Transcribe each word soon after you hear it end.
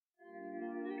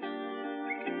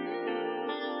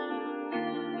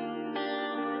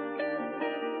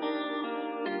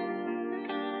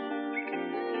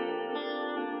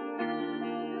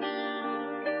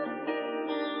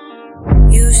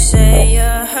say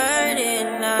you're hurting,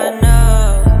 I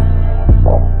know.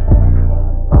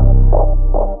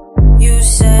 You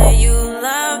say you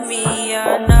love me,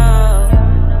 I know.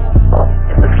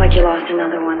 It looks like you lost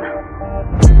another one.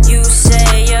 You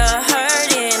say you're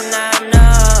hurting, I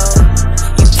know.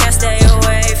 You can't stay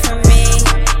away from me.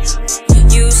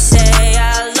 You say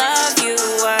I love you,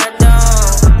 I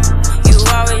don't. You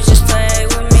always just play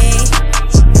with me.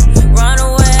 Run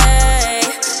away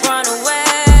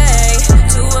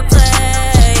to a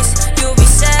place you'll be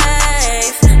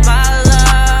safe. My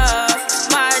love,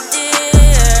 my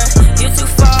dear, you're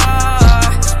too far,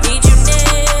 need you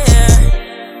near.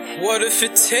 What if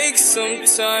it takes some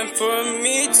time for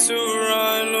me to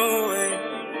run away?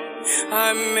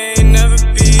 I may never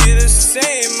be the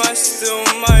same, I still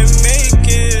might make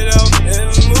it out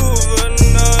and move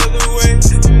another way.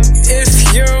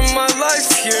 If you're in my life,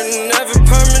 you're never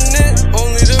permanent.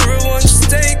 Only the real ones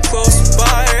stay close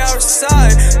by our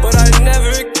side, but I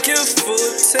never give full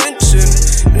attention.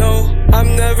 No,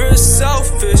 I'm never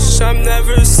selfish, I'm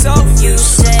never selfish. You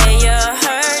say you're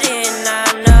hurting, I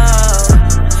know.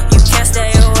 You can't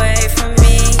stay away from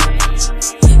me.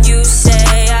 You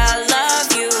say I love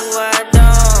you, I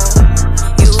don't.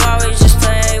 You always just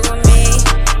play with me.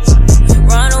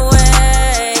 Run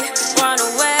away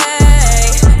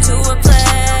to a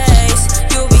place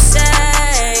you'll be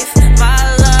safe. My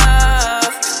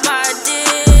love, my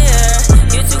dear,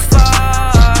 you're too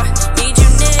far, need you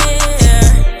near.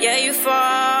 Yeah, you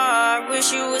far,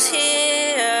 wish you was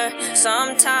here.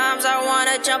 Sometimes I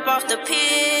wanna jump off the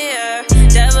pier.